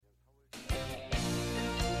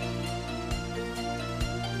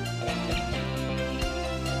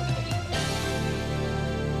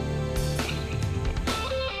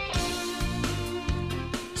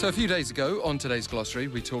So a few days ago, on today's Glossary,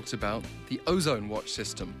 we talked about the ozone watch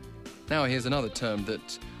system. Now here's another term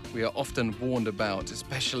that we are often warned about,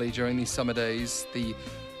 especially during these summer days, the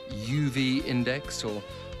UV index, or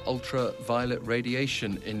ultraviolet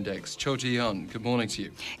radiation index. Cho Jooyeon, good morning to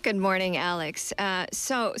you. Good morning, Alex.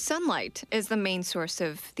 So sunlight is the main source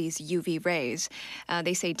of these UV rays.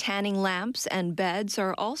 They say tanning lamps and beds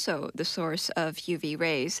are also the source of UV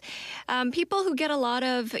rays. People who get a lot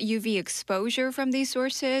of UV exposure from these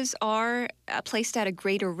sources are placed at a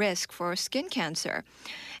greater risk for skin cancer.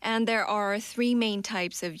 And there are three main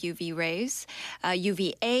types of UV rays,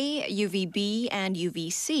 UVA, UVB, and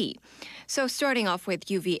UVC. So starting off with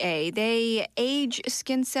UVA, they age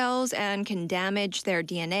skin cells and can damage their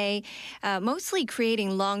DNA, mostly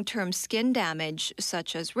creating long-term skin damage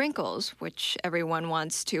such as wrinkles, which everyone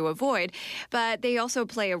wants to avoid. But they also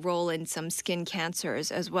play a role in some skin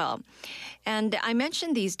cancers as well. And I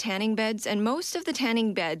mentioned these tanning beds, and most of the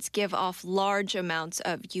tanning beds give off large amounts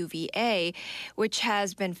of UVA, which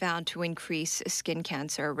has been found to increase skin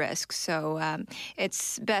cancer risk. So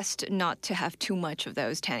it's best not to have too much of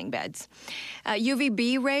those tanning beds.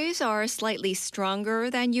 UVB rays are slightly stronger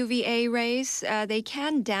than UVA rays. They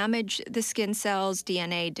can damage the skin cells'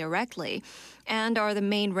 DNA directly and are the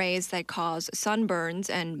main rays that cause sunburns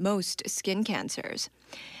and most skin cancers.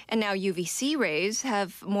 And now UVC rays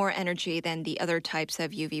have more energy than the other types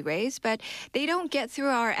of UV rays, but they don't get through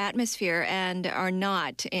our atmosphere and are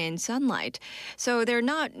not in sunlight. So they're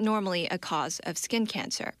not normally a cause of skin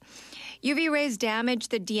cancer. UV rays damage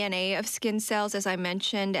the DNA of skin cells, as I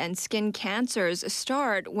mentioned, and skin cancers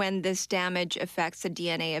start when this damage affects the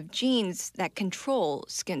DNA of genes that control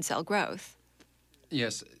skin cell growth.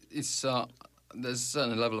 Yes, there's a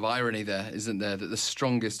certain level of irony there, isn't there, that the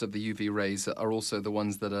strongest of the UV rays are also the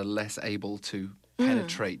ones that are less able to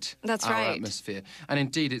penetrate our atmosphere. And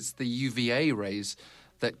indeed, it's the UVA rays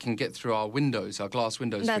that can get through our windows, our glass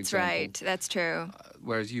windows, for example. That's right. That's true.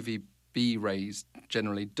 Whereas UVB rays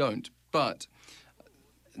generally don't. But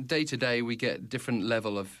day to day, we get different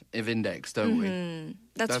level of index, don't we?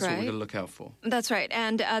 That's right. What we're going to look out for. That's right.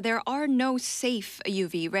 And there are no safe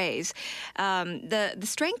UV rays. The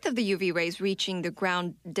strength of the UV rays reaching the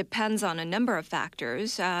ground depends on a number of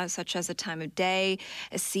factors, such as the time of day,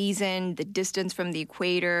 a season, the distance from the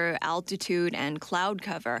equator, altitude, and cloud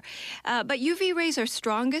cover. But UV rays are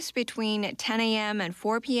strongest between 10 a.m. and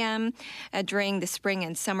 4 p.m. During the spring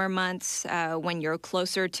and summer months when you're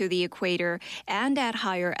closer to the equator and at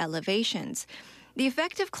higher elevations. The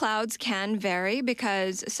effect of clouds can vary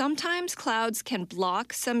because sometimes clouds can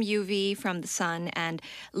block some UV from the sun and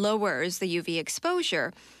lowers the UV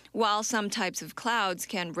exposure, while some types of clouds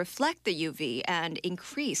can reflect the UV and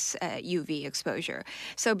increase UV exposure.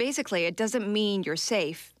 So basically, it doesn't mean you're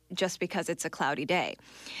safe just because it's a cloudy day.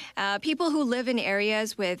 People who live in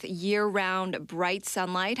areas with year-round bright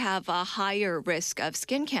sunlight have a higher risk of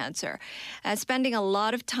skin cancer. Spending a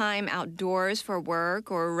lot of time outdoors for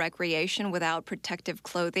work or recreation without protective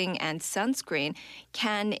clothing and sunscreen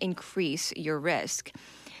can increase your risk.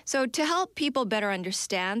 So to help people better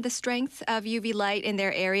understand the strength of UV light in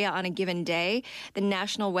their area on a given day, the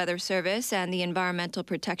National Weather Service and the Environmental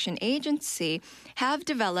Protection Agency have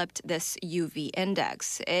developed this UV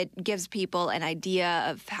index. It gives people an idea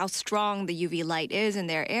of how strong the UV light is in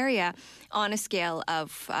their area on a scale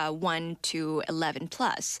of 1 to 11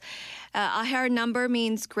 plus. A higher number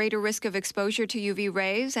means greater risk of exposure to UV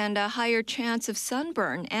rays and a higher chance of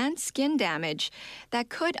sunburn and skin damage that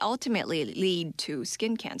could ultimately lead to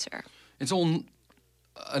skin cancer. It's all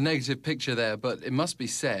a negative picture there, but it must be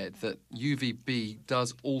said that UVB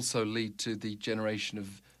does also lead to the generation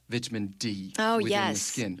of vitamin D within the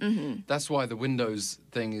skin. That's why the windows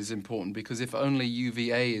thing is important, because if only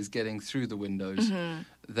UVA is getting through the windows,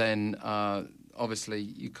 then obviously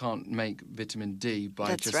you can't make vitamin D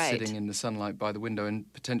by sitting in the sunlight by the window,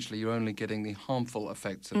 and potentially you're only getting the harmful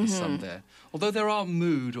effects of the sun there. Although there are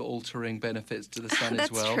mood-altering benefits to the sun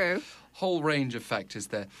as well. That's true. Whole range of factors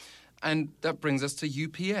there. And that brings us to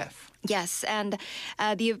UPF. Yes, and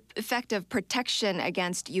the effect of protection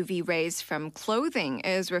against UV rays from clothing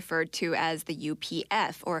is referred to as the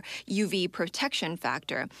UPF, or UV protection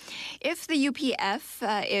factor. If the UPF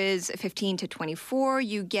is 15 to 24,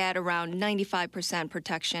 you get around 95%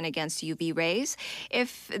 protection against UV rays.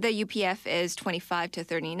 If the UPF is 25 to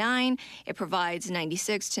 39, it provides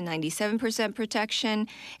 96 to 97% protection.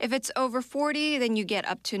 If it's over 40, then you get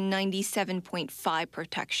up to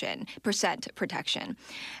 97.5% protection.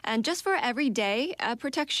 And Just for everyday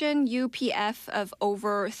protection, UPF of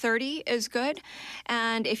over 30 is good.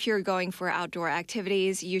 And if you're going for outdoor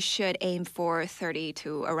activities, you should aim for 30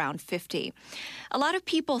 to around 50. A lot of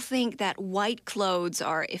people think that white clothes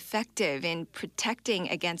are effective in protecting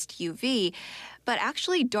against UV, but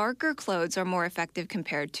actually darker clothes are more effective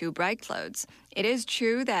compared to bright clothes. It is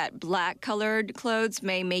true that black-colored clothes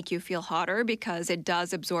may make you feel hotter because it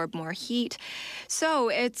does absorb more heat. So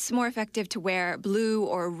it's more effective to wear blue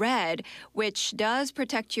or red, which does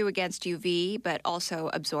protect you against UV, but also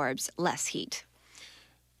absorbs less heat.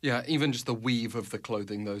 Yeah, even just the weave of the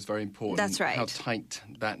clothing, though, is very important. That's right. How tight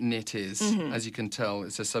that knit is. As you can tell,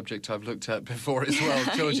 it's a subject I've looked at before as well.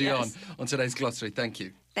 Cho Jooyeon on today's Glossary. Thank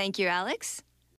you. Thank you, Alex.